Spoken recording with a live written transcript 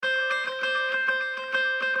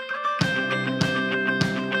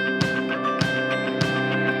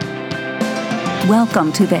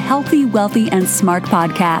Welcome to the Healthy, Wealthy, and Smart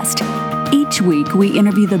podcast. Each week, we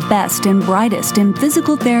interview the best and brightest in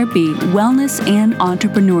physical therapy, wellness, and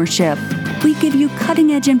entrepreneurship. We give you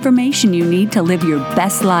cutting-edge information you need to live your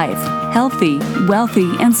best life, healthy, wealthy,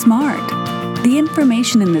 and smart. The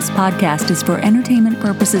information in this podcast is for entertainment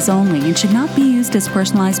purposes only and should not be used as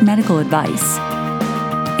personalized medical advice.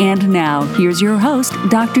 And now, here's your host,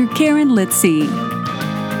 Dr. Karen Litzy.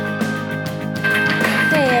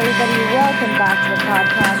 Hey everybody, welcome back to the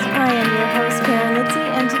podcast. I am your host, Karen Litzy,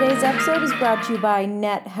 and today's episode is brought to you by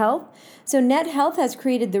Net Health. So Net Health has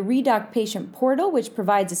created the Redoc Patient Portal, which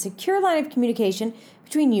provides a secure line of communication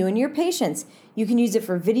between you and your patients. You can use it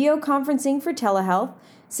for video conferencing for telehealth,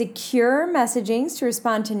 secure messaging to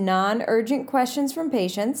respond to non-urgent questions from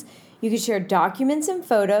patients. You can share documents and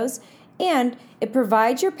photos, and it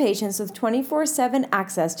provides your patients with 24/7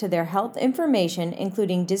 access to their health information,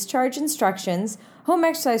 including discharge instructions, home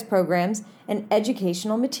exercise programs, and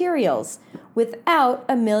educational materials, without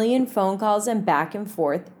a million phone calls and back and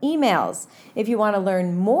forth emails. If you want to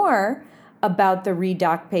learn more about the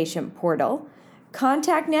Redoc Patient Portal,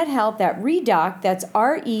 contact NetHealth at Redoc, that's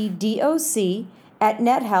REDOC, at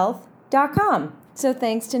nethealth.com. So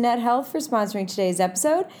thanks to NetHealth for sponsoring today's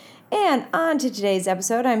episode. And on to today's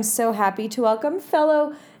episode, I'm so happy to welcome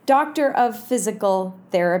fellow Doctor of Physical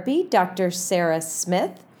Therapy, Dr. Sara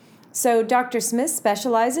Smith. So Dr. Smith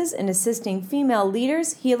specializes in assisting female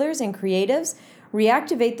leaders, healers, and creatives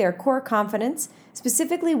reactivate their core confidence,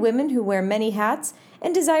 specifically women who wear many hats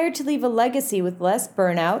and desire to leave a legacy with less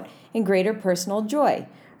burnout and greater personal joy.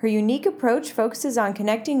 Her unique approach focuses on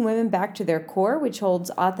connecting women back to their core, which holds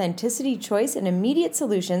authenticity, choice, and immediate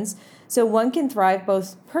solutions so one can thrive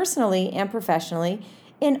both personally and professionally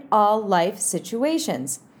in all life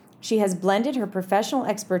situations. She has blended her professional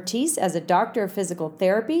expertise as a doctor of physical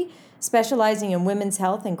therapy, specializing in women's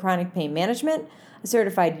health and chronic pain management, a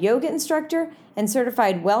certified yoga instructor, and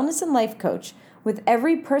certified wellness and life coach. With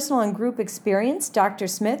every personal and group experience Dr.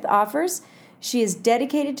 Smith offers, she is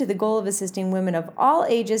dedicated to the goal of assisting women of all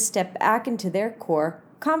ages step back into their core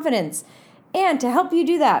confidence. And to help you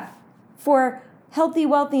do that, for healthy,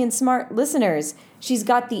 wealthy, and smart listeners, she's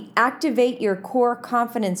got the Activate Your Core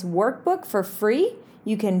Confidence workbook for free.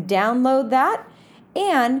 You can download that.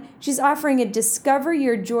 And she's offering a Discover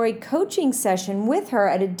Your Joy coaching session with her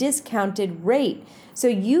at a discounted rate. So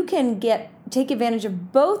you can take advantage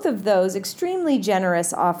of both of those extremely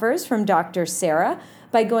generous offers from Dr. Sara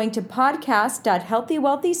by going to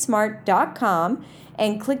podcast.healthywealthysmart.com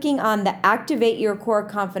and clicking on the Activate Your Core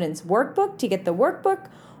Confidence workbook to get the workbook,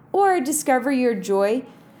 or Discover Your Joy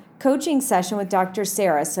coaching session with Dr.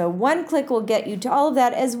 Sara. So one click will get you to all of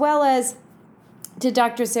that, as well as to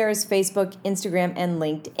Dr. Sara's Facebook, Instagram, and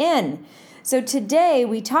LinkedIn. So today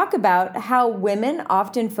we talk about how women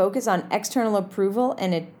often focus on external approval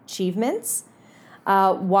and achievements,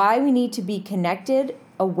 why we need to be connected,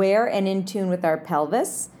 aware, and in tune with our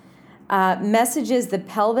pelvis, messages the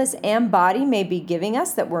pelvis and body may be giving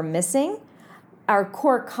us that we're missing, our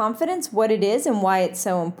core confidence, what it is and why it's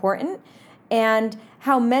so important, and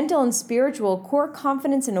how mental and spiritual core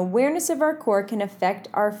confidence and awareness of our core can affect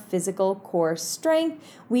our physical core strength.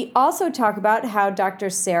 We also talk about how Dr.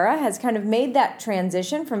 Sara has kind of made that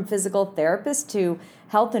transition from physical therapist to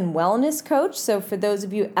health and wellness coach. So for those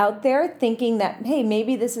of you out there thinking that, hey,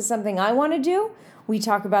 maybe this is something I want to do, we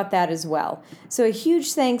talk about that as well. So a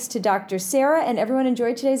huge thanks to Dr. Sara, and everyone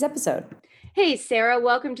enjoyed today's episode. Hey, Sara,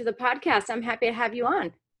 welcome to the podcast. I'm happy to have you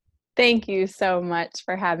on. Thank you so much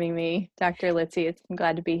for having me, Dr. Litzy. I'm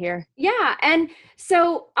glad to be here. Yeah. And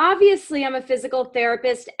so obviously I'm a physical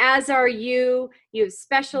therapist, as are you. You've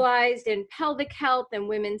specialized in pelvic health and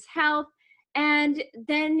women's health. And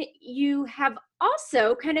then you have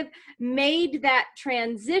also kind of made that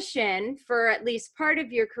transition for at least part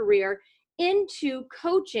of your career into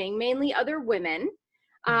coaching, mainly other women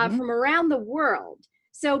from around the world.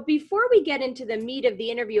 So before we get into the meat of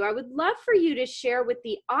the interview, I would love for you to share with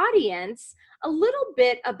the audience a little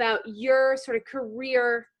bit about your sort of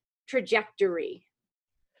career trajectory.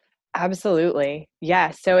 Absolutely.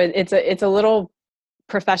 Yeah. So it's a little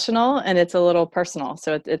professional and it's a little personal.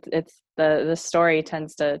 So it's the story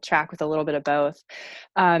tends to track with a little bit of both.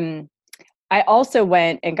 I also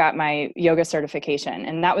went and got my yoga certification,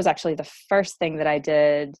 and that was actually the first thing that I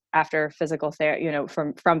did after physical therapy,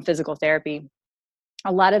 from physical therapy.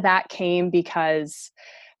 A lot of that came because,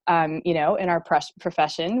 in our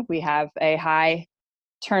profession, we have a high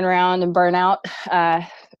turnaround and burnout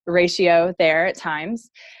ratio there at times.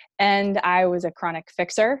 And I was a chronic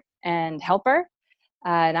fixer and helper.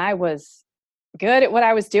 And I was good at what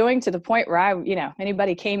I was doing to the point where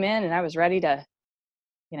anybody came in and I was ready to,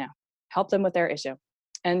 help them with their issue.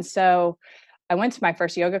 And so I went to my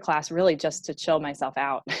first yoga class really just to chill myself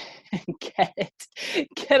out and get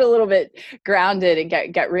a little bit grounded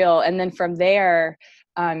and get real. And then from there,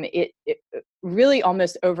 it really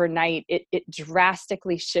almost overnight, it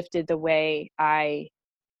drastically shifted the way I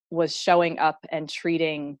was showing up and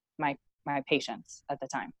treating my patients at the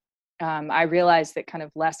time. I realized that kind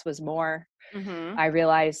of less was more. Mm-hmm. I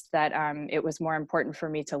realized that it was more important for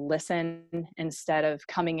me to listen instead of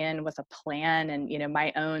coming in with a plan and,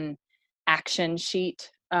 my own action sheet,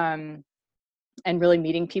 and really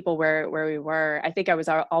meeting people where we were. I think I was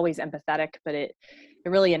always empathetic, but it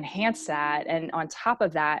really enhanced that. And on top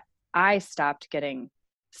of that, I stopped getting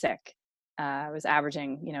sick. I was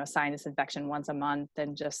averaging, a sinus infection once a month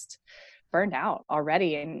and just burned out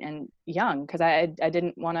already and young, because I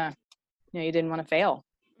didn't want to, you didn't want to fail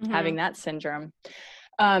having that syndrome.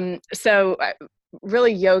 So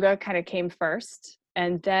really yoga kind of came first,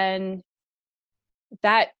 and then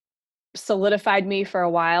that solidified me for a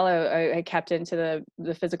while. I kept into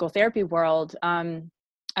the physical therapy world.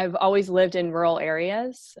 I've always lived in rural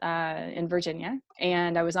areas in Virginia,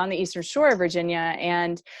 and I was on the Eastern Shore of Virginia,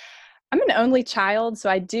 and I'm an only child, so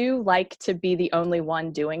I do like to be the only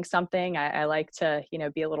one doing something. I like to,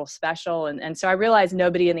 be a little special. And so I realized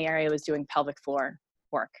nobody in the area was doing pelvic floor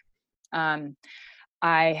work.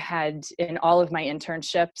 I had, in all of my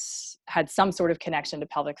internships, had some sort of connection to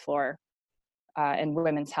pelvic floor and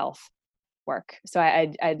women's health work. So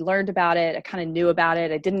I'd learned about it. I kind of knew about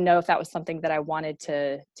it. I didn't know if that was something that I wanted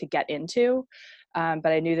to get into, but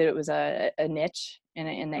I knew that it was a niche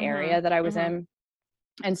in the area that I was in.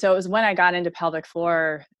 And so it was when I got into pelvic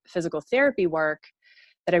floor physical therapy work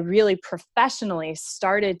that I really professionally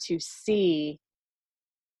started to see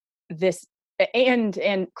this.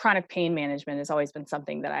 And chronic pain management has always been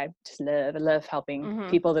something that I just love. I love helping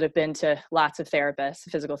people that have been to lots of therapists,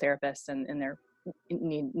 physical therapists, and they're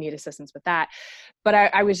need assistance with that. But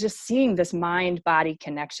I was just seeing this mind-body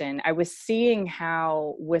connection. I was seeing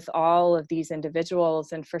how with all of these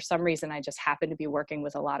individuals, and for some reason I just happened to be working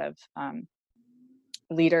with a lot of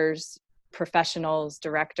leaders, professionals,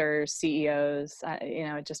 directors, CEOs,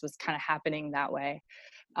 it just was kind of happening that way.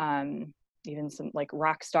 Even some like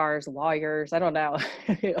rock stars, lawyers, I don't know,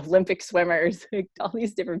 Olympic swimmers, all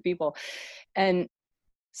these different people. And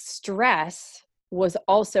stress was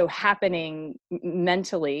also happening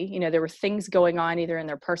mentally. There were things going on either in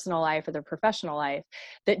their personal life or their professional life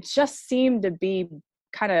that just seemed to be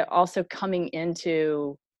kind of also coming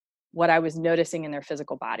into what I was noticing in their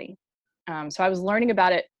physical body. So I was learning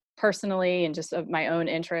about it personally and just of my own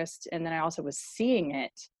interest. And then I also was seeing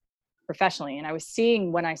it professionally. And I was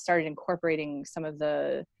seeing when I started incorporating some of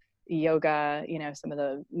the yoga, some of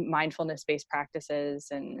the mindfulness-based practices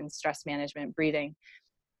and stress management, breathing,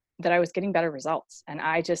 that I was getting better results. And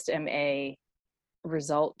I just am a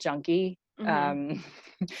result junkie. And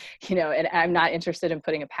I'm not interested in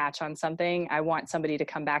putting a patch on something. I want somebody to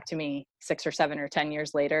come back to me 6 or 7 or 10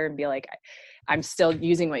 years later and be like, I'm still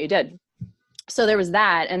using what you did. So there was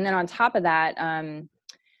that. And then on top of that,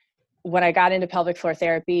 when I got into pelvic floor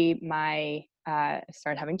therapy, I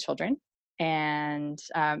started having children, and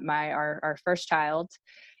our first child,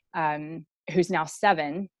 who's now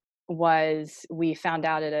 7, we found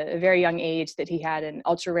out at a very young age that he had an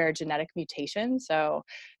ultra rare genetic mutation. So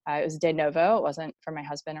it was de novo. It wasn't for my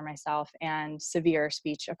husband or myself, and severe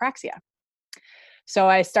speech apraxia. So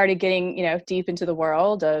I started getting, deep into the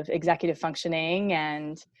world of executive functioning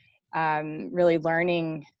and really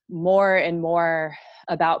learning more and more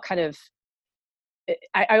about kind of,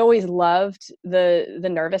 I always loved the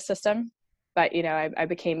nervous system, but, I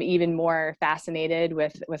became even more fascinated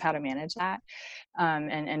with how to manage that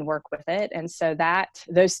and work with it. And so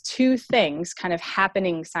those two things kind of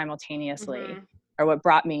happening simultaneously are what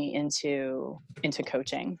brought me into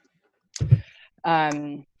coaching.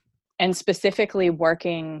 And specifically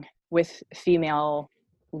working with female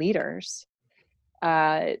leaders,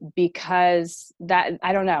 because that,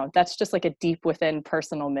 I don't know, that's just like a deep within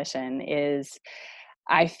personal mission. Is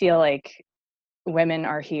I feel like women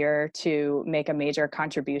are here to make a major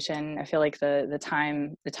contribution. I feel like the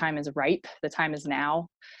time is ripe. The time is now.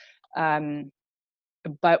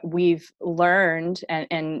 But we've learned,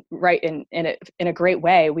 and right in a great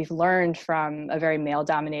way, we've learned from a very male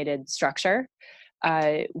dominated structure,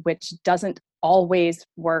 which doesn't always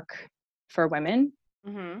work for women.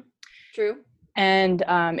 True. And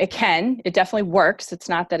it definitely works. It's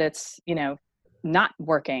not that it's, not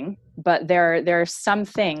working, but there are some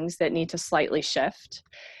things that need to slightly shift.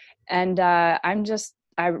 And I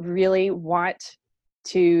really want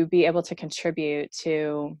to be able to contribute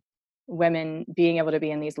to women being able to be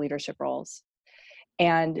in these leadership roles.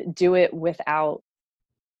 and do it without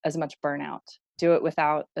as much burnout, do it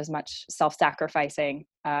without as much self-sacrificing,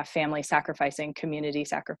 family sacrificing, community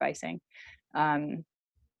sacrificing.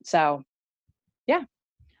 So yeah.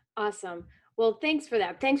 Awesome. Well, thanks for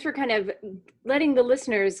that. Thanks for kind of letting the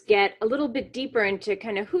listeners get a little bit deeper into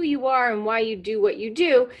kind of who you are and why you do what you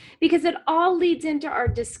do, because it all leads into our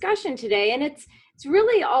discussion today. And it's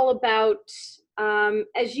really all about,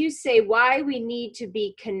 as you say, why we need to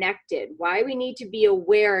be connected, why we need to be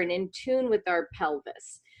aware and in tune with our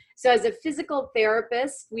pelvis. So as a physical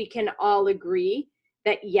therapist, we can all agree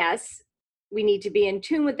that yes, we need to be in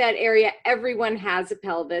tune with that area. Everyone has a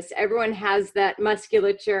pelvis. Everyone has that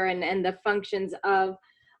musculature and the functions of,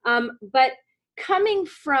 but coming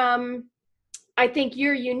from, I think,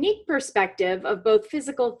 your unique perspective of both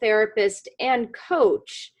physical therapist and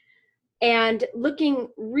coach, and looking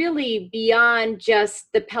really beyond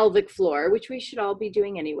just the pelvic floor, which we should all be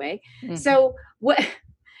doing anyway. Mm-hmm.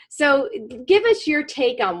 So give us your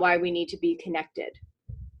take on why we need to be connected.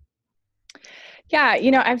 Yeah,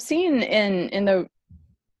 I've seen in the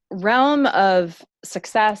realm of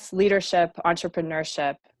success, leadership,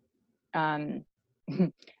 entrepreneurship,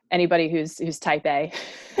 anybody who's type A,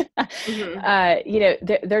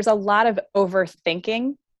 mm-hmm. There's a lot of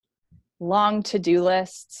overthinking, long to-do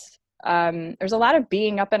lists. There's a lot of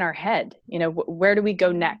being up in our head. Where do we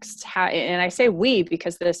go next? How? And I say we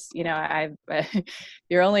because this,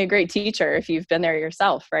 you're only a great teacher if you've been there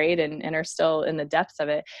yourself, right? And are still in the depths of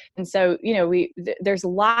it. And so, there's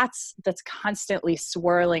lots that's constantly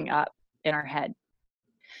swirling up in our head.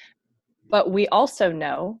 But we also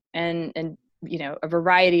know, and a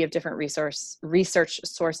variety of different research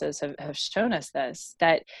sources have shown us this,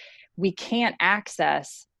 that we can't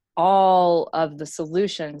access all of the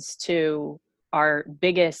solutions to our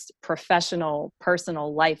biggest professional,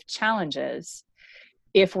 personal life challenges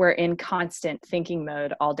if we're in constant thinking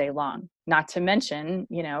mode all day long. Not to mention,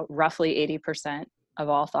 roughly 80% of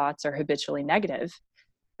all thoughts are habitually negative,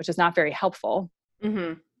 which is not very helpful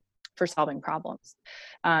mm-hmm. for solving problems.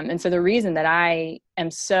 And so the reason that I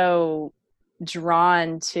am so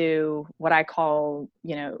drawn to what I call,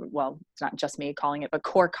 it's not just me calling it, but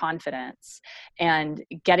core confidence, and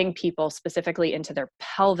getting people specifically into their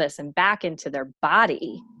pelvis and back into their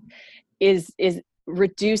body is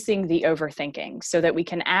reducing the overthinking so that we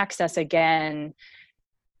can access again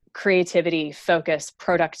creativity, focus,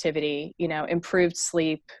 productivity, improved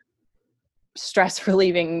sleep, stress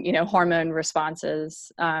relieving, hormone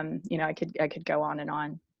responses. I could go on and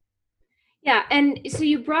on. Yeah, and so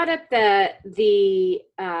you brought up the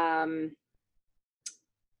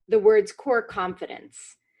words core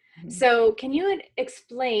confidence. Mm-hmm. So can you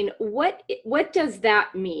explain what does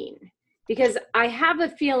that mean? Because I have a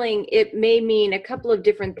feeling it may mean a couple of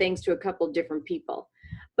different things to a couple of different people.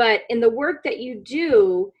 But in the work that you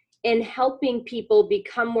do in helping people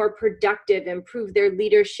become more productive, improve their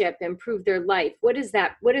leadership, improve their life, what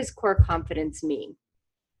does core confidence mean?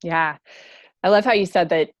 Yeah. I love how you said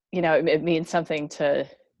that, it means something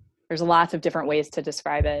there's lots of different ways to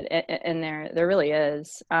describe it. And there really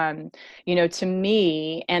is, to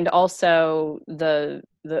me, and also the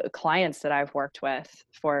clients that I've worked with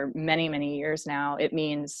for many, many years now, it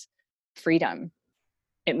means freedom.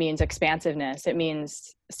 It means expansiveness. It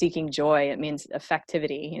means seeking joy. It means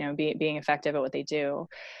effectivity, being effective at what they do.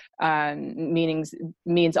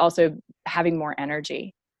 Means also having more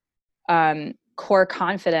energy. Core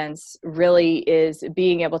confidence really is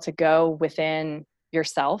being able to go within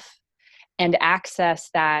yourself and access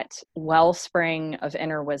that wellspring of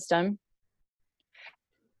inner wisdom.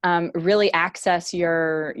 Really access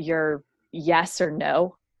your yes or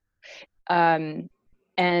no.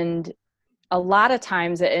 And a lot of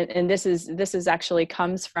times, and this is actually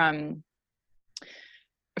comes from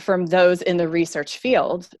those in the research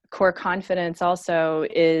field, core confidence also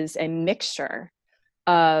is a mixture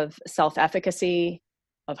of self-efficacy,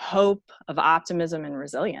 of hope, of optimism, and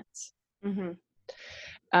resilience.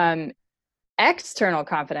 Mm-hmm. External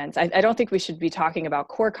confidence, I don't think we should be talking about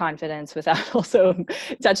core confidence without also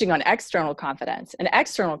touching on external confidence. And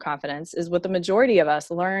external confidence is what the majority of us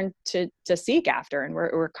learn to seek after, and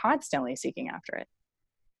we're constantly seeking after it.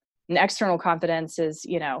 And external confidence is,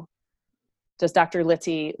 does Dr.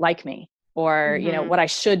 Litzy like me? Or, mm-hmm. What I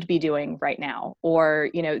should be doing right now, or,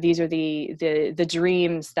 these are the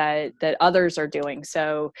dreams that others are doing.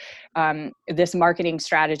 So this marketing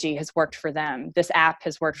strategy has worked for them. This app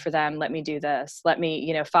has worked for them. Let me do this. Let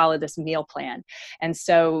me, follow this meal plan. And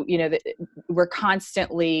so, we're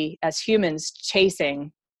constantly as humans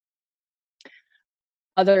chasing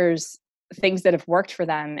others, things that have worked for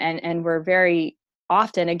them. And we're very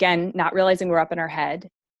often, again, not realizing we're up in our head.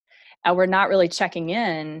 we're not really checking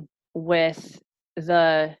in with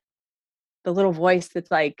the little voice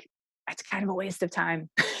that's like, that's kind of a waste of time.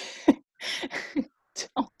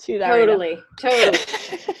 Don't do that Totally. right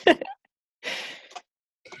now.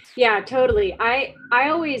 Yeah, totally. I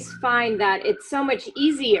always find that it's so much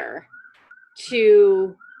easier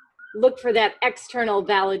to look for that external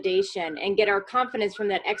validation and get our confidence from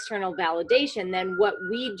that external validation than what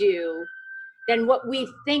we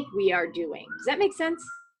think we are doing. Does that make sense?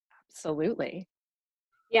 Absolutely.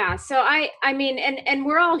 Yeah, so I mean, and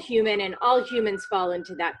we're all human, and all humans fall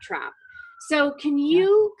into that trap. So can Yeah.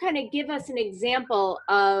 you kind of give us an example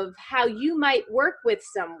of how you might work with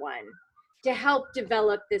someone to help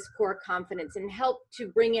develop this core confidence and help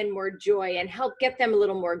to bring in more joy and help get them a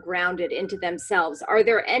little more grounded into themselves? Are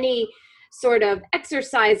there any sort of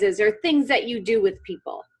exercises or things that you do with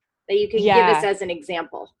people that you can give us Yeah. as an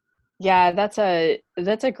example? Yeah, that's a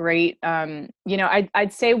great, I'd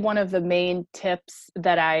say one of the main tips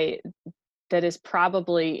that is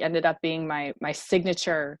probably ended up being my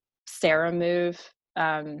signature Sara move,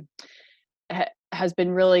 has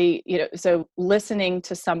been really, so listening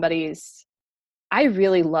to somebody's, I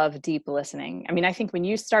really love deep listening. I mean, I think when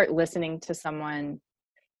you start listening to someone,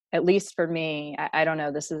 at least for me, I don't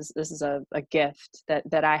know, this is a gift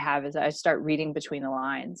that I have, is I start reading between the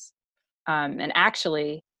lines. And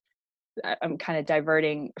actually, I'm kind of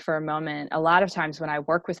diverting for a moment. A lot of times when I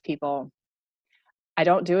work with people, I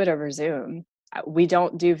don't do it over Zoom. We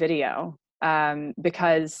don't do video,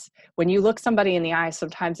 because when you look somebody in the eye,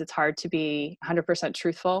 sometimes it's hard to be 100%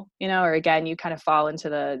 truthful, or again, you kind of fall into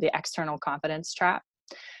the external confidence trap.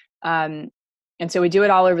 Um, and so we do it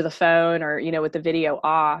all over the phone, or, with the video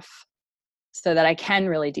off, so that I can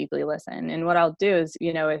really deeply listen. And what I'll do is,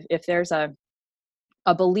 if there's a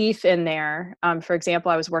belief in there, for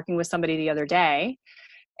example, I was working with somebody the other day,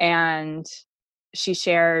 and she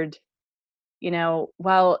shared,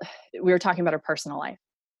 well, we were talking about her personal life,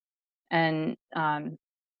 and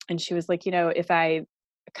she was like, if I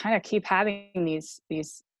kind of keep having these,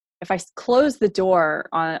 if I close the door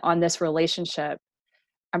on this relationship,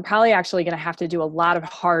 I'm probably actually going to have to do a lot of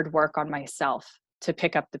hard work on myself to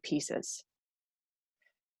pick up the pieces.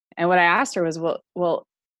 And what I asked her was, well,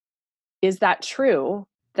 is that true,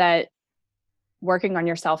 that working on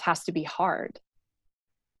yourself has to be hard?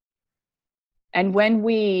 And when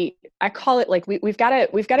I call it like, we've got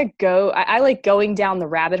to go, I like going down the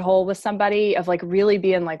rabbit hole with somebody of like really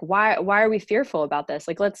being like, why are we fearful about this?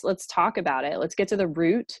 Like, let's talk about it. Let's get to the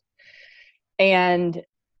root, and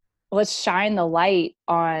let's shine the light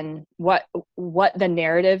on what the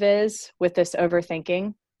narrative is with this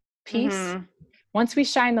overthinking piece. Mm-hmm. Once we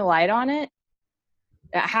shine the light on it,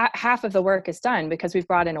 half of the work is done, because we've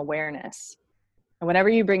brought in awareness. And whenever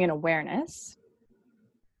you bring in awareness,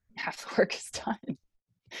 half the work is done.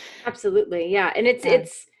 Absolutely. Yeah. And it's,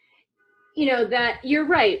 that you're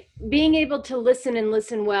right. Being able to listen and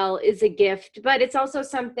listen well is a gift, but it's also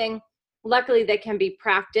something, luckily, that can be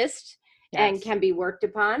practiced and Yes. can be worked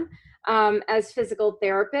upon. As physical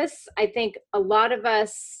therapists, I think a lot of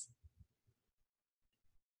us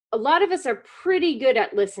are pretty good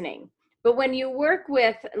at listening. But when you work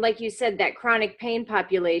with, like you said, that chronic pain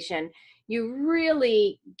population, you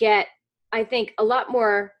really get, I think, a lot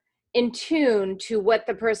more in tune to what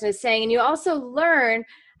the person is saying. And you also learn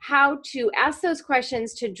how to ask those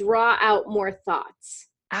questions to draw out more thoughts.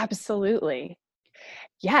 Absolutely.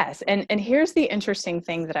 Yes. And here's the interesting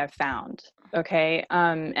thing that I've found. Okay.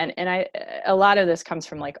 And a lot of this comes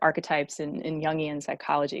from like archetypes in Jungian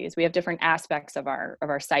psychology, is we have different aspects of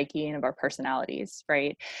our psyche and of our personalities.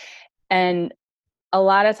 Right. And a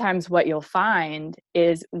lot of times what you'll find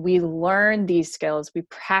is we learn these skills, we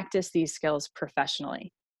practice these skills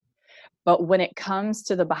professionally. But when it comes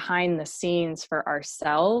to the behind the scenes for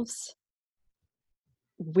ourselves,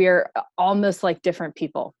 we're almost like different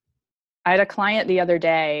people. I had a client the other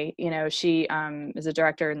day, she is a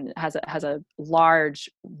director and has a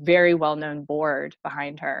large, very well-known board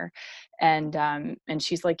behind her. And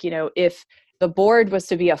she's like, if the board was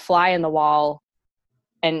to be a fly in the wall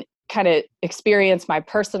and kind of experience my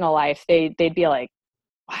personal life, they'd be like,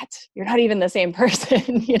 what? You're not even the same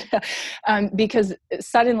person, because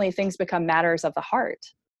suddenly things become matters of the heart.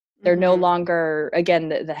 They're no longer, again,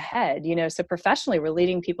 the head, so professionally we're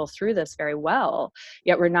leading people through this very well,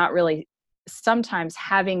 yet we're not really sometimes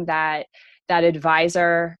having that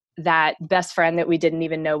advisor, that best friend that we didn't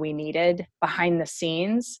even know we needed behind the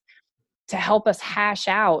scenes to help us hash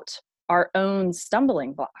out our own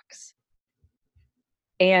stumbling blocks.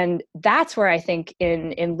 And that's where I think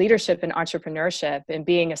in leadership and entrepreneurship and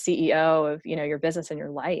being a CEO of, your business and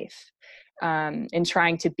your life, in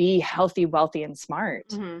trying to be healthy, wealthy, and smart,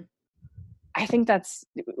 I think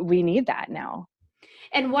we need that now.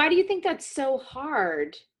 And why do you think that's so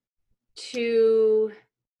hard to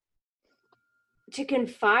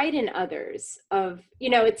confide in others?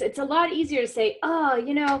 It's a lot easier to say, oh,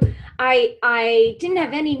 I didn't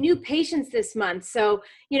have any new patients this month, so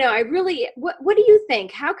I really, what do you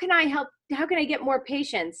think, how can I help, how can I get more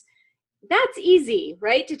patients? That's easy,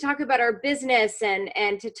 right, to talk about our business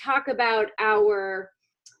and to talk about our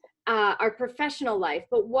professional life.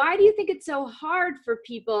 But why do you think it's so hard for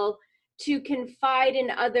people to confide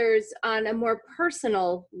in others on a more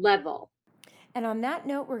personal level? And on that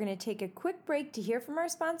note, we're going to take a quick break to hear from our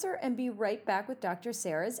sponsor and be right back with Dr.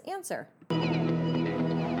 Sara's answer.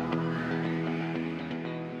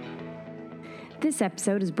 This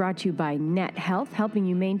episode is brought to you by Net Health, helping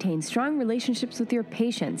you maintain strong relationships with your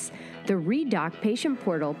patients. The Redoc Patient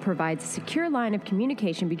Portal provides a secure line of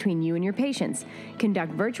communication between you and your patients.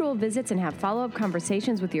 Conduct virtual visits and have follow-up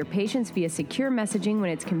conversations with your patients via secure messaging when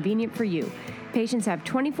it's convenient for you. Patients have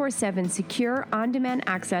 24/7 secure, on-demand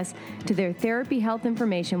access to their therapy health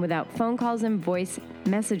information without phone calls and voice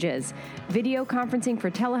messages. Video conferencing for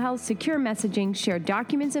telehealth, secure messaging, share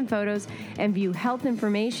documents and photos, and view health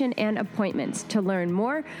information and appointments. To learn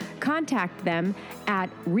more, contact them at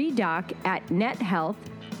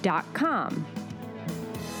redoc@nethealth.com.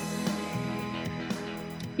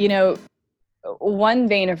 One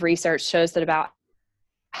vein of research shows that about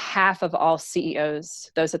half of all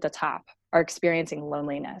CEOs, those at the top, are experiencing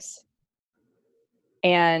loneliness.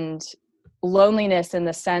 And loneliness in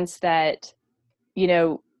the sense that,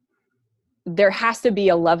 there has to be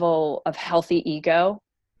a level of healthy ego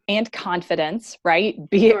and confidence, right?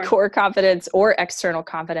 Be it core confidence or external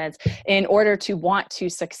confidence, in order to want to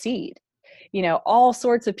succeed. All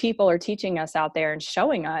sorts of people are teaching us out there and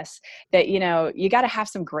showing us that, you got to have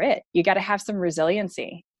some grit. You got to have some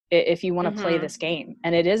resiliency if you want to play this game.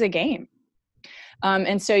 And it is a game.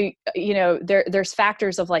 And so, there's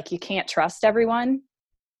factors of like, you can't trust everyone,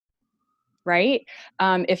 right?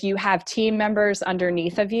 If you have team members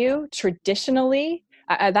underneath of you, traditionally,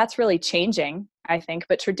 that's really changing, I think.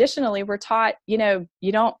 But traditionally, we're taught, you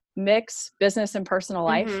don't mix business and personal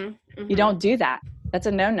life. You don't do that. That's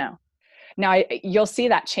a no-no. Now, you'll see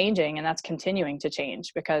that changing, and that's continuing to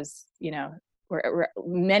change because,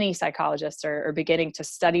 many psychologists are beginning to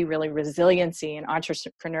study really resiliency and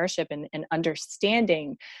entrepreneurship and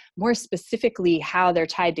understanding more specifically how they're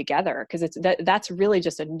tied together, because that's really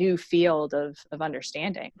just a new field of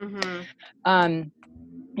understanding.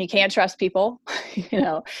 You can't trust people,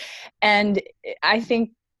 and I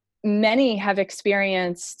think many have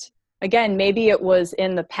experienced, again, maybe it was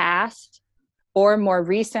in the past or more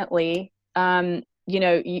recently,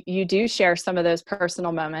 you do share some of those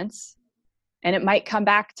personal moments, and it might come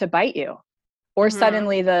back to bite you. Or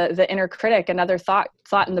suddenly the inner critic, another thought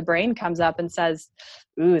in the brain comes up and says,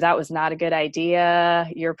 ooh, that was not a good idea.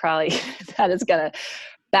 You're probably, that is going to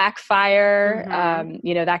backfire.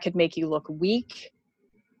 That could make you look weak.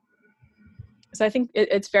 So I think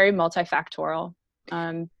it's very multifactorial.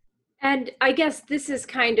 And I guess this is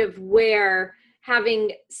kind of where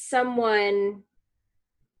having someone,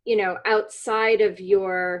 outside of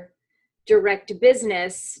your direct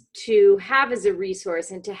business to have as a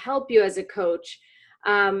resource and to help you as a coach,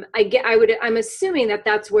 I'm assuming that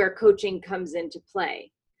that's where coaching comes into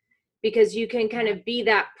play, because you can kind of be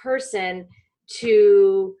that person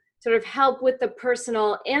to sort of help with the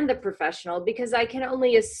personal and the professional, because I can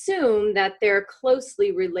only assume that they're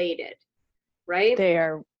closely related, right? They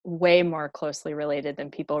are way more closely related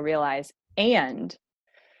than people realize. And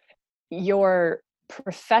your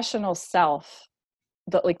professional self,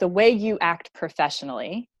 the way you act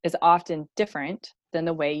professionally is often different than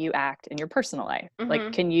the way you act in your personal life.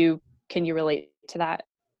 Like, can you relate to that?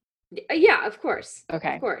 Yeah, of course.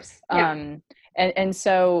 Okay. Of course. Yeah. And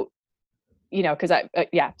so, cause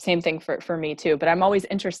same thing for me too, but I'm always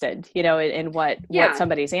interested, in what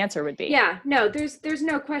somebody's answer would be. Yeah, no, there's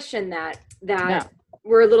no question that No.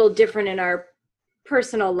 we're a little different in our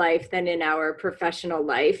personal life than in our professional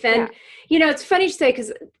life. And, it's funny to say,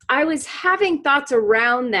 because I was having thoughts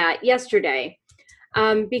around that yesterday,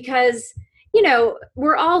 because,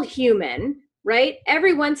 we're all human, right?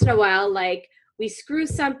 Every once in a while, like, we screw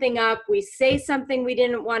something up, we say something we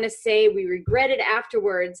didn't want to say, we regret it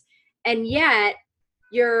afterwards, and yet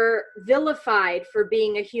you're vilified for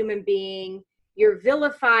being a human being. You're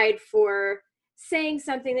vilified for saying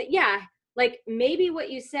something that, like, maybe what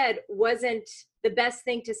you said wasn't the best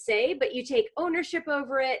thing to say, but you take ownership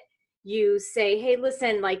over it. You say, hey,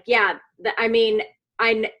 listen, like, I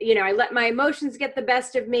let my emotions get the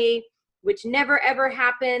best of me, which never, ever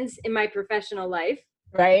happens in my professional life.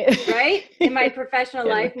 Right. right? In my professional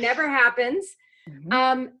life, never happens.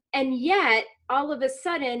 Mm-hmm. And yet all of a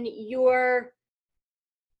sudden you're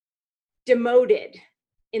demoted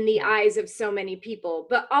in the eyes of so many people.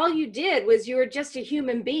 But all you did was you were just a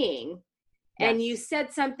human being. And you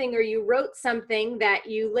said something or you wrote something that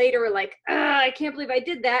you later were like, I can't believe I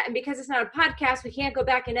did that. And because it's not a podcast, we can't go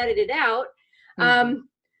back and edit it out. Mm-hmm.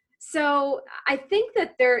 So I think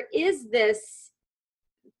that there is this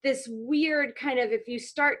weird kind of, if you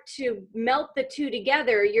start to melt the two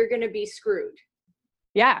together, you're going to be screwed.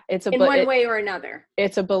 Yeah, it's in one way or another.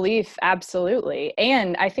 It's a belief, absolutely.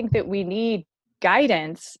 And I think that we need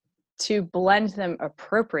guidance to blend them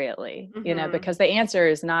appropriately, because the answer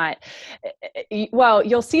is not, well,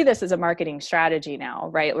 you'll see this as a marketing strategy now,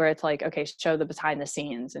 right? Where it's like, okay, show the behind the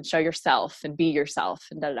scenes and show yourself and be yourself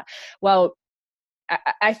and da da da. Well,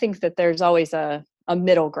 I think that there's always a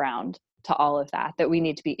middle ground to all of that we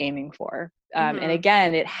need to be aiming for. And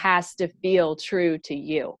again, it has to feel true to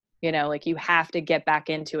you. Like you have to get back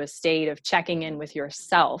into a state of checking in with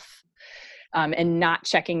yourself, and not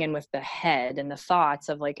checking in with the head and the thoughts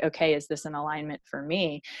of like, okay, is this an alignment for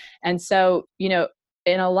me? And so,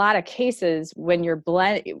 in a lot of cases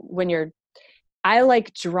I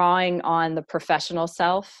like drawing on the professional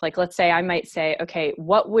self. Like, let's say I might say, okay,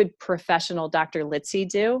 what would professional Dr. Litzy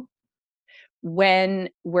do when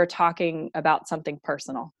we're talking about something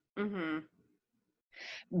personal?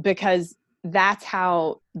 Because that's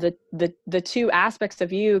how the two aspects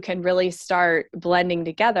of you can really start blending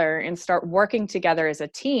together and start working together as a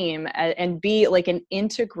team, and be like an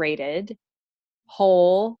integrated,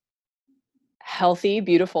 whole, healthy,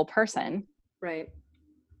 beautiful person. Right.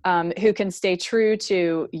 Who can stay true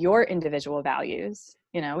to your individual values.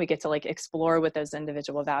 We get to like explore what those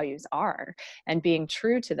individual values are and being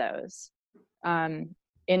true to those,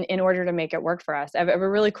 in order to make it work for us. I have a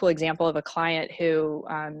really cool example of a client who,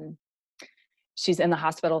 she's in the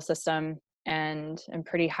hospital system and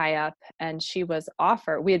pretty high up. And she was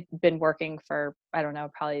offered, we had been working for, I don't know,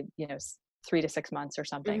 probably, 3 to 6 months or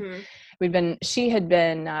something. She had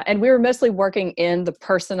been, and we were mostly working in the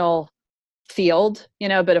personal field,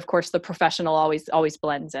 but of course the professional always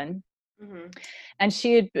blends in. And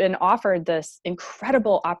she had been offered this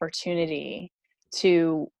incredible opportunity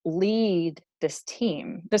to lead this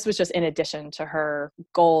team. This was just in addition to her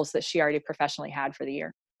goals that she already professionally had for the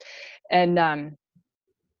year. And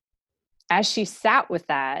as she sat with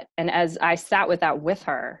that, and as I sat with that with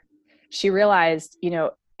her, she realized,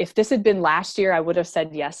 if this had been last year, I would have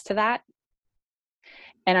said yes to that.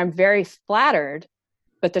 And I'm very flattered.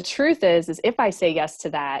 But the truth is if I say yes to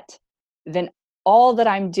that, then all that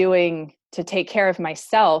I'm doing to take care of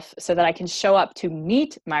myself so that I can show up to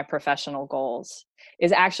meet my professional goals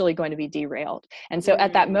is actually going to be derailed. And so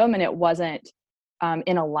at that moment, it wasn't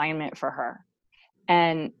in alignment for her.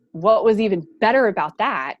 And what was even better about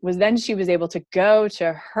that was then she was able to go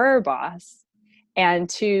to her boss and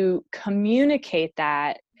to communicate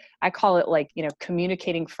that. I call it like,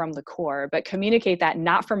 communicating from the core, but communicate that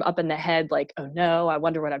not from up in the head, like, oh no, I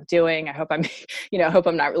wonder what I'm doing. I hope I'm, I hope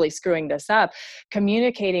I'm not really screwing this up.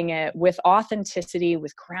 Communicating it with authenticity,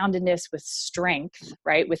 with groundedness, with strength,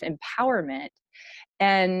 right? With empowerment.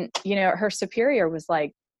 And, her superior was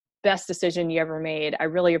like, best decision you ever made. I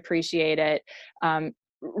really appreciate it.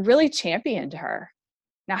 Really championed her.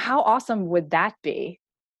 Now, how awesome would that be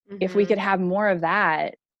if we could have more of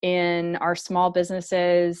that in our small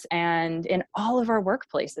businesses and in all of our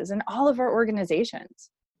workplaces and all of our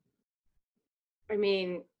organizations? I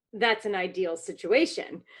mean, that's an ideal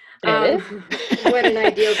situation. It is. What an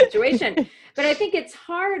ideal situation. But I think it's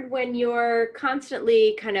hard when you're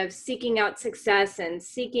constantly kind of seeking out success and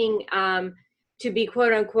seeking to be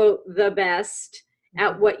quote unquote the best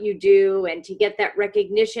at what you do, and to get that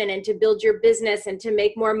recognition and to build your business and to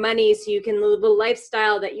make more money so you can live a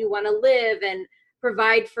lifestyle that you want to live and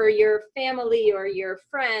provide for your family or your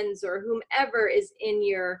friends or whomever is in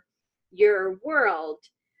your world.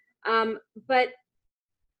 But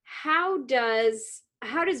how does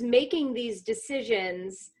making these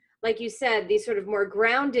decisions, like you said, these sort of more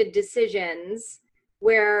grounded decisions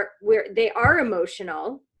where they are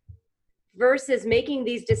emotional, versus making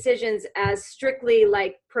these decisions as strictly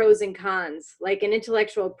like pros and cons, like an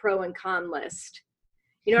intellectual pro and con list?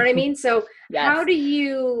 You know what I mean? So Yes. How do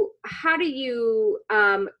you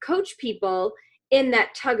coach people in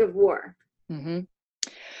that tug of war?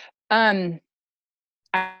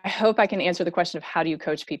 I hope I can answer the question of how do you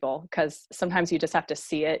coach people, because sometimes you just have to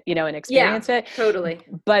see it, and experience it. Totally.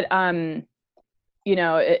 But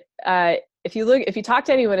if you talk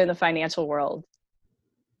to anyone in the financial world,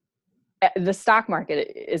 the stock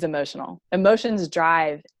market is emotional. Emotions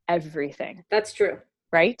drive everything. That's true.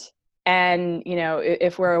 right? And, you know,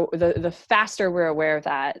 if we're the faster we're aware of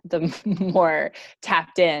that, the more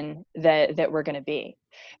tapped in that we're going to be.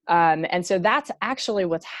 And so that's actually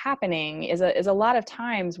what's happening is a lot of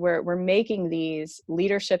times where we're making these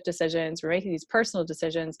leadership decisions, we're making these personal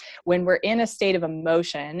decisions when we're in a state of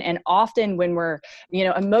emotion. And often when we're, you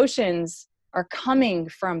know, emotions are coming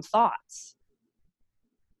from thoughts,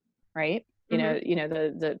 right?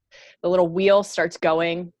 The little wheel starts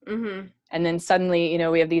going. Mm-hmm. And then suddenly, you know,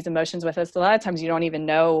 we have these emotions with us. A lot of times you don't even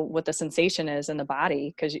know what the sensation is in the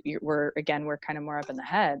body because we're kind of more up in the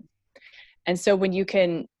head. And so when you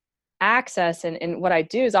can access, and what I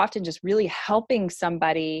do is often just really helping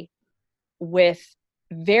somebody with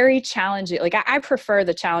very challenging, like I prefer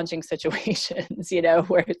the challenging situations, you know,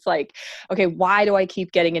 where it's like, okay, why do I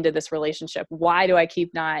keep getting into this relationship? Why do I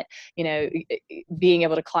keep not, you know, being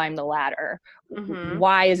able to climb the ladder? Mm-hmm.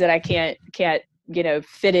 Why is it I can't, you know,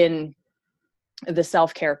 fit in the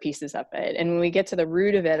self-care pieces of it? And when we get to the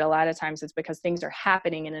root of it, a lot of times it's because things are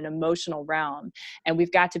happening in an emotional realm, and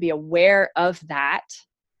we've got to be aware of that,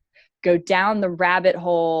 go down the rabbit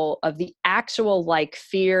hole of the actual like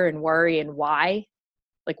fear and worry and why.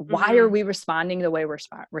 Like, why are we responding the way we're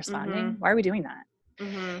responding? Mm-hmm. Why are we doing that?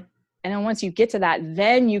 Mm-hmm. And then once you get to that,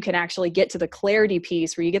 then you can actually get to the clarity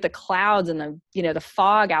piece where you get the clouds and the, you know, the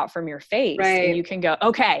fog out from your face. Right. And you can go,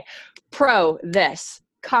 okay, pro this,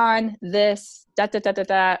 con this, da, da, da, da,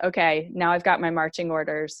 da. Okay, now I've got my marching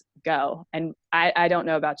orders, go. And I don't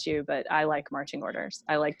know about you, but I like marching orders.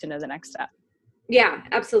 I like to know the next step. Yeah,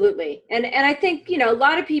 absolutely. And I think, you know, a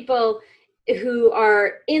lot of people who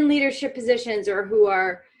are in leadership positions or who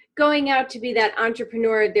are going out to be that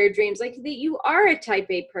entrepreneur of their dreams, like that you are a type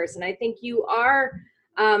A person. I think you are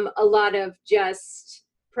a lot of just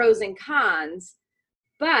pros and cons,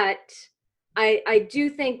 but I do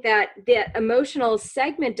think that the emotional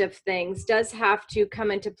segment of things does have to come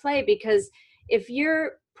into play, because if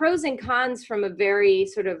you're pros and cons from a very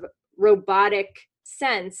sort of robotic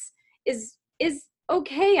sense is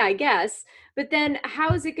okay, I guess. But then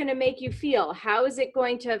how is it going to make you feel? How is it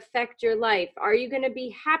going to affect your life? Are you going to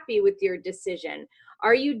be happy with your decision?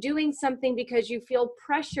 Are you doing something because you feel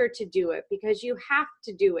pressure to do it, because you have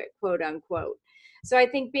to do it, quote unquote? So I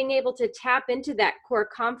think being able to tap into that core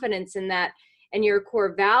confidence in that and your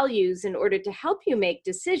core values in order to help you make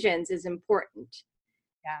decisions is important.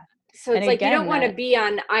 Yeah. So it's And like, you don't want to be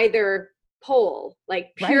on either pole,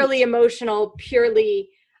 like purely emotional, purely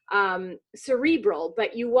cerebral,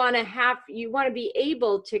 but you want to be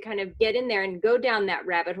able to kind of get in there and go down that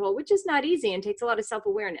rabbit hole, which is not easy and takes a lot of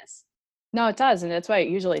self-awareness. No, it does. And that's why it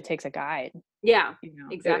usually takes a guide. Yeah, You know,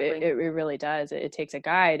 exactly. it really does. It takes a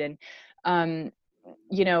guide. And,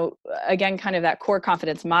 you know, again, kind of that core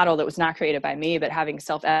confidence model that was not created by me, but having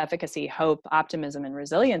self-efficacy, hope, optimism, and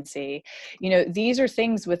resiliency, you know, these are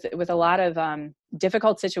things with a lot of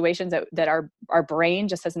difficult situations that our brain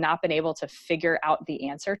just has not been able to figure out the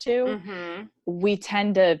answer to. Mm-hmm. We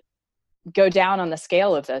tend to go down on the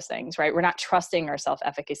scale of those things, right? We're not trusting our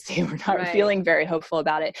self-efficacy. We're not feeling very hopeful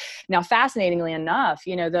about it. Now, fascinatingly enough,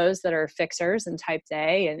 you know, those that are fixers and type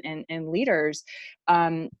A and leaders,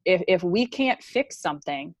 if we can't fix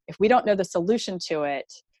something, if we don't know the solution to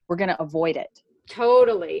it, we're going to avoid it.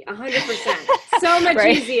 Totally. 100%. So much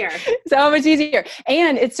right? easier. So much easier.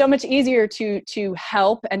 And it's so much easier to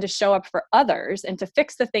help and to show up for others and to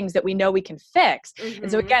fix the things that we know we can fix. Mm-hmm.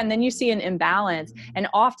 And so again, then you see an imbalance. And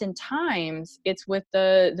oftentimes it's with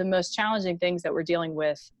the most challenging things that we're dealing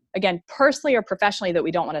with, again, personally or professionally, that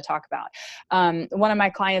we don't want to talk about. One of my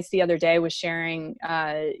clients the other day was sharing,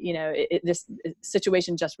 you know, this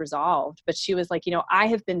situation just resolved, but she was like, you know, I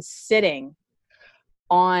have been sitting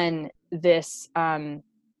on this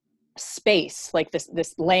space, like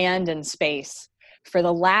this land and space, for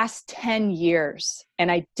the last 10 years,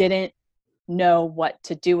 and I didn't know what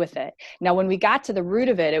to do with it. Now, when we got to the root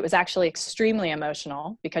of it, it was actually extremely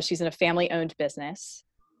emotional because she's in a family-owned business,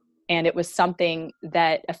 and it was something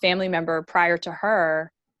that a family member prior to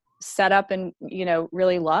her set up and, you know,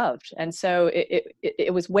 really loved. And so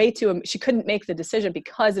it was way too, she couldn't make the decision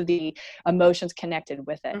because of the emotions connected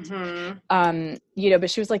with it. Mm-hmm. You know,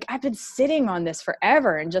 but she was like, I've been sitting on this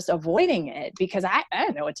forever and just avoiding it because I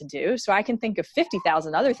don't know what to do. So I can think of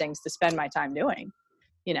 50,000 other things to spend my time doing.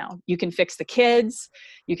 You know, you can fix the kids,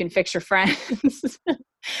 you can fix your friends,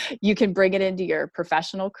 you can bring it into your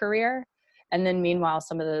professional career. And then meanwhile,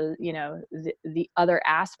 some of the, you know, the other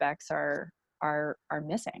aspects are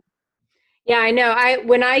missing. Yeah, I know.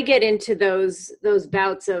 When I get into those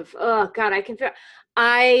bouts of, oh God, I can feel,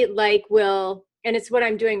 I like will, and it's what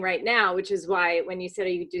I'm doing right now, which is why when you said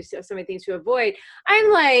you do so many things to avoid, I'm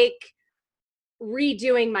like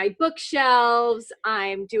redoing my bookshelves.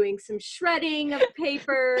 I'm doing some shredding of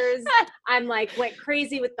papers. I'm like went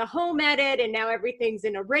crazy with the home edit, and now everything's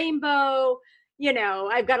in a rainbow. You know,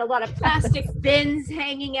 I've got a lot of plastic bins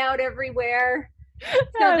hanging out everywhere. So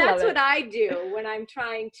that's what I do when I'm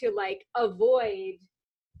trying to like avoid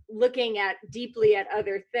looking at deeply at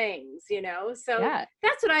other things, you know? So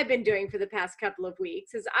that's what I've been doing for the past couple of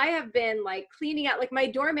weeks is I have been like cleaning out, like my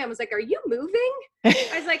doorman was like, "Are you moving?"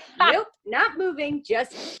 I was like, "Nope, not moving.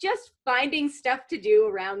 Just finding stuff to do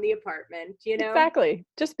around the apartment, you know?" Exactly.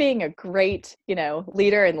 Just being a great, you know,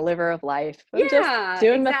 leader and liver of life. I'm just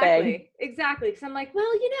doing my thing. Exactly. Because I'm like,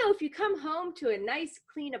 well, you know, if you come home to a nice,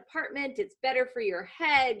 clean apartment, it's better for your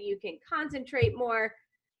head. You can concentrate more.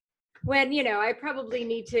 When, you know, I probably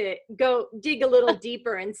need to go dig a little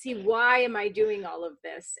deeper and see why am I doing all of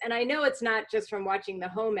this? And I know it's not just from watching the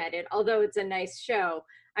home edit, although it's a nice show.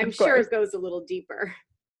 I'm sure it goes a little deeper.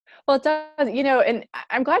 Well, it does, you know, and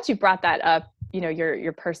I'm glad you brought that up, you know,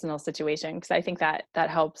 your personal situation, because I think that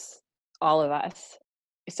helps all of us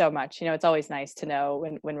so much. You know, it's always nice to know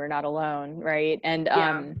when we're not alone, right? And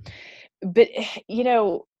but you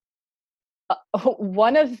know,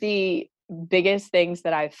 one of the biggest things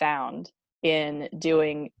that I've found in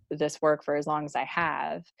doing this work for as long as I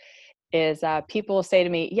have is people say to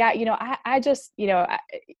me, "Yeah, you know, I just, you know,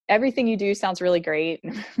 everything you do sounds really great.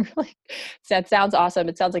 Really, that sounds awesome.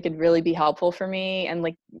 It sounds like it'd really be helpful for me. And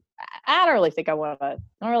like, I don't really think I want to. I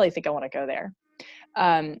don't really think I want to go there."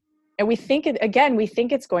 And we think we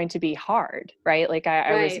think it's going to be hard, right? Like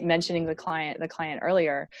I was mentioning the client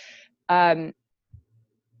earlier. I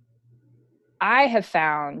have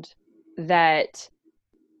found that,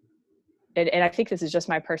 and I think this is just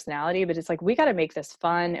my personality, but it's like, we got to make this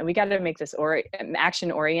fun and we got to make this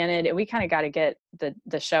action oriented, and we kind of got to get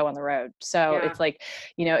the show on the road. So it's like,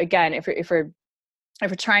 you know, again, if we're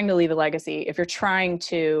trying to leave a legacy, if you're trying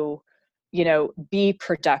to, you know, be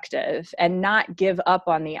productive and not give up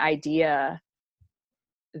on the idea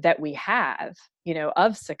that we have, you know,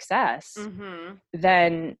 of success,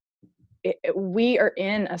 then we are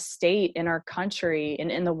in a state in our country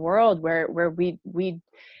and in the world where we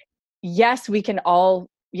yes, we can all,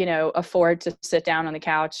 you know, afford to sit down on the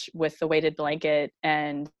couch with the weighted blanket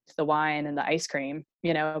and the wine and the ice cream,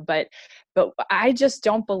 you know, but I just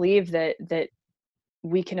don't believe that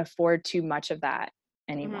we can afford too much of that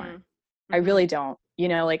anymore. I really don't, you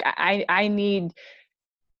know, like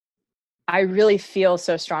I really feel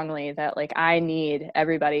so strongly that like I need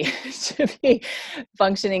everybody to be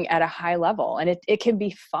functioning at a high level, and it can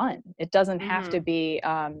be fun. It doesn't have to be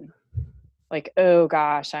like, oh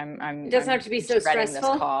gosh, it doesn't have to be so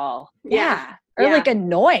stressful. This call. Or like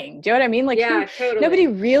annoying. Do you know what I mean? Like totally. Nobody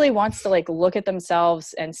really wants to like look at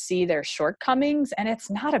themselves and see their shortcomings, and it's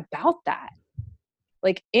not about that.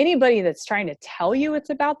 Like anybody that's trying to tell you it's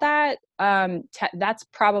about that, that's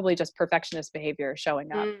probably just perfectionist behavior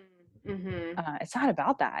showing up. It's not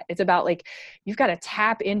about that. It's about like, you've got to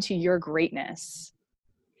tap into your greatness.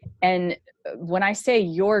 And when I say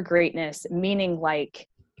your greatness, meaning like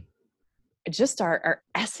just our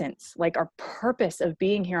essence, like our purpose of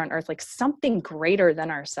being here on earth, like something greater than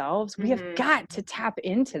ourselves, we have got to tap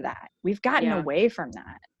into that. We've gotten away from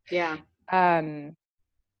that.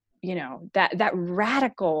 You know, that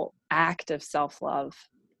radical act of self-love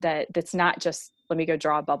that's not just, let me go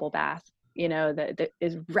draw a bubble bath, you know, that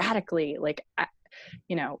is radically like,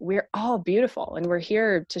 you know, we're all beautiful and we're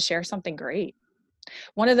here to share something great.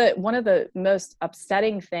 One of the most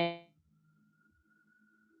upsetting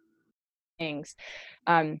things,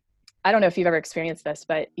 I don't know if you've ever experienced this,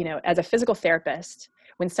 but, you know, as a physical therapist,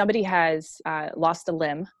 when somebody has lost a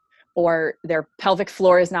limb or their pelvic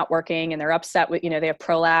floor is not working and they're upset with, you know, they have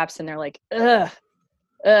prolapse and they're like, ugh,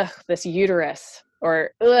 this uterus,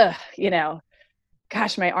 or, ugh, you know,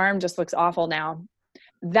 gosh, my arm just looks awful now.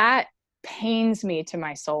 That pains me to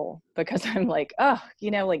my soul, because I'm like, oh,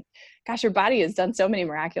 you know, like, gosh, your body has done so many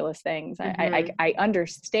miraculous things. I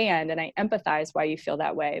understand and I empathize why you feel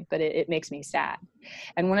that way, but it makes me sad.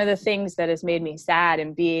 And one of the things that has made me sad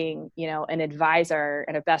in being, you know, an advisor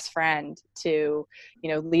and a best friend to, you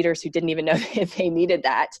know, leaders who didn't even know that they needed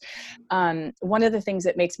that. One of the things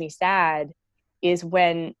that makes me sad is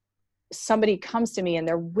when somebody comes to me and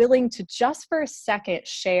they're willing to just for a second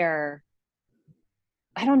share,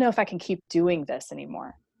 I don't know if I can keep doing this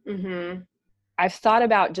anymore. I've thought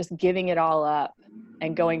about just giving it all up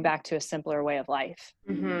and going back to a simpler way of life.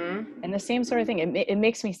 And the same sort of thing. It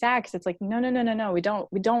makes me sad, because it's like, no. We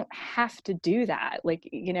don't have to do that. Like,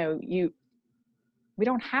 you know, we We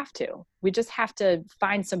don't have to. We just have to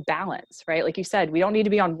find some balance, right? Like you said, we don't need to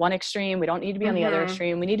be on one extreme. We don't need to be on the other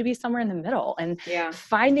extreme. We need to be somewhere in the middle. And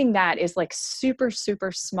finding that is like super,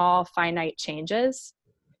 super small, finite changes.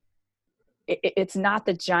 It's not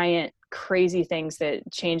the giant, crazy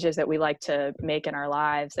changes that we like to make in our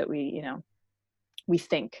lives that we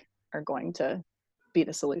think are going to be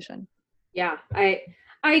the solution. Yeah, I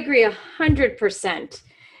agree 100%.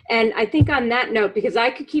 And I think on that note, because I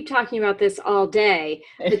could keep talking about this all day,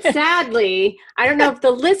 but sadly, I don't know if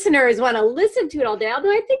the listeners want to listen to it all day,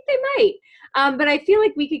 although I think they might. But I feel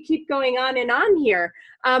like we could keep going on and on here.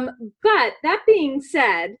 But that being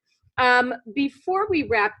said, before we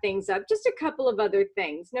wrap things up, just a couple of other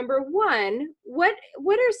things. Number one, what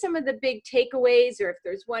are some of the big takeaways, or if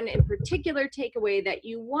there's one in particular takeaway that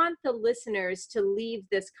you want the listeners to leave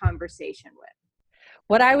this conversation with?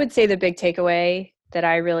 What I would say the big takeaway that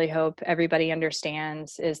I really hope everybody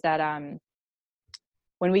understands is that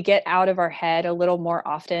when we get out of our head a little more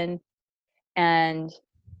often and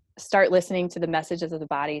start listening to the messages of the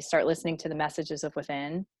body, start listening to the messages of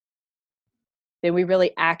within, then we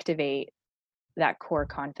really activate that core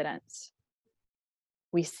confidence.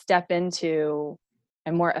 We step into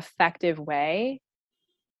a more effective way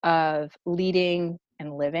of leading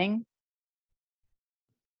and living.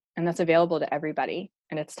 And that's available to everybody.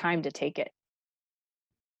 And it's time to take it.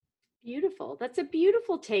 Beautiful. That's a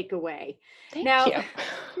beautiful takeaway. Thank you.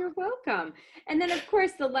 You're welcome. And then, of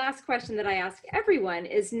course, the last question that I ask everyone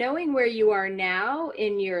is, knowing where you are now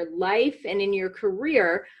in your life and in your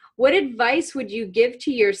career, what advice would you give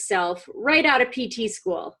to yourself right out of PT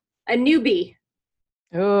school, a newbie?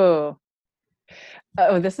 Oh,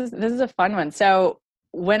 this is a fun one. So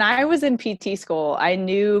when I was in PT school, I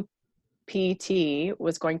knew PT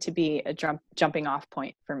was going to be a jumping off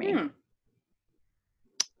point for me.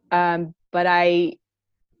 But I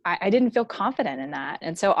didn't feel confident in that.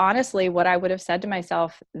 And so honestly, what I would have said to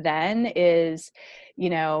myself then is,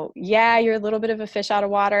 yeah, you're a little bit of a fish out of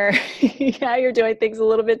water. Yeah, you're doing things a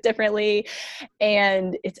little bit differently,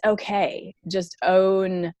 and it's okay. Just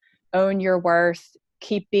own your worth,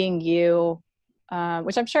 keep being you,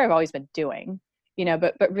 which I'm sure I've always been doing,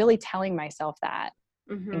 but really telling myself that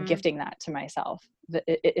and gifting that to myself.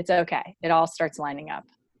 It's okay. It all starts lining up,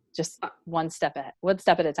 just one step at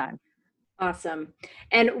a time. Awesome.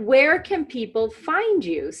 And where can people find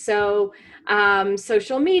you? So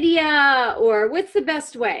social media, or what's the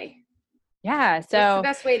best way? Yeah. So what's the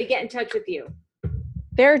best way to get in touch with you?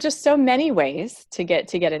 There are just so many ways to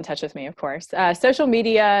get in touch with me, of course. Social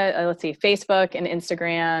media, let's see, Facebook and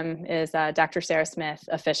Instagram is Dr. Sara Smith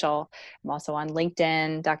Official. I'm also on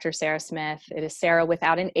LinkedIn, Dr. Sara Smith. It is Sara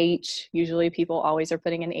without an H. Usually people always are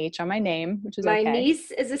putting an H on my name, which is okay. My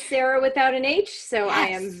niece is a Sara without an H, so yes. I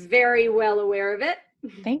am very well aware of it.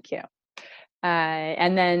 Thank you.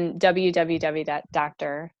 And then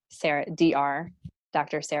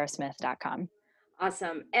www.drsarasmith.com.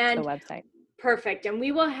 Awesome. And the website. Perfect. And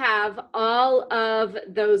we will have all of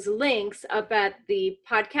those links up at the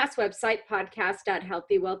podcast website,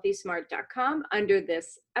 podcast.healthywealthysmart.com, under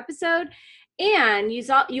this episode. And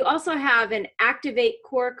you also have an Activate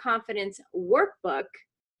Core Confidence workbook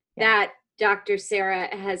that Dr.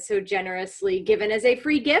 Sara has so generously given as a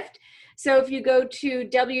free gift. So if you go to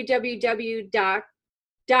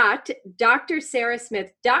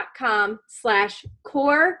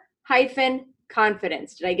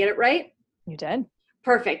www.drsarasmith.com/core-confidence. Did I get it right? You did.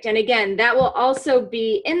 Perfect. And again, that will also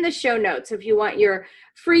be in the show notes. So if you want your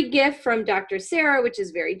free gift from Dr. Sara, which is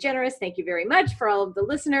very generous, thank you very much for all of the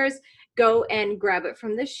listeners, go and grab it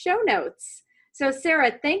from the show notes. So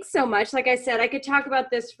Sara, thanks so much. Like I said, I could talk about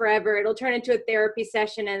this forever. It'll turn into a therapy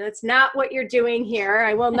session, and that's not what you're doing here.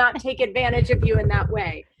 I will not take advantage of you in that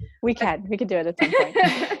way. We could do it at some point.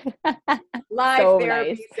 Live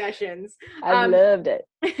therapy sessions. I loved it.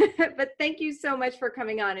 But thank you so much for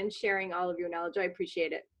coming on and sharing all of your knowledge. I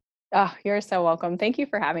appreciate it. Oh, you're so welcome. Thank you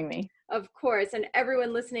for having me. Of course. And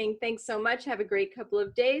everyone listening, thanks so much. Have a great couple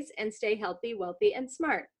of days and stay healthy, wealthy, and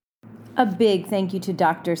smart. A big thank you to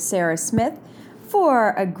Dr. Sara Smith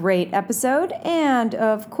for a great episode. And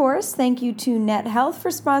of course, thank you to Net Health for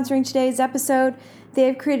sponsoring today's episode. They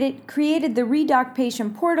have created the Redoc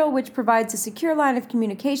Patient Portal, which provides a secure line of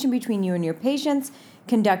communication between you and your patients.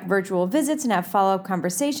 Conduct virtual visits and have follow-up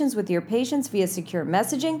conversations with your patients via secure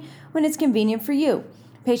messaging when it's convenient for you.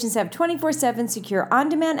 Patients have 24/7 secure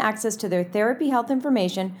on-demand access to their therapy health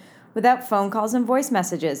information without phone calls and voice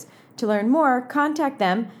messages. To learn more, contact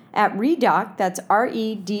them at Redoc, that's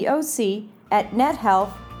REDOC, at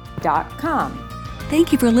nethealth.com.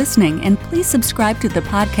 Thank you for listening, and please subscribe to the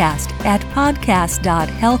podcast at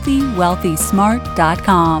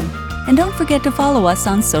podcast.healthywealthysmart.com. And don't forget to follow us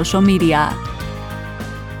on social media.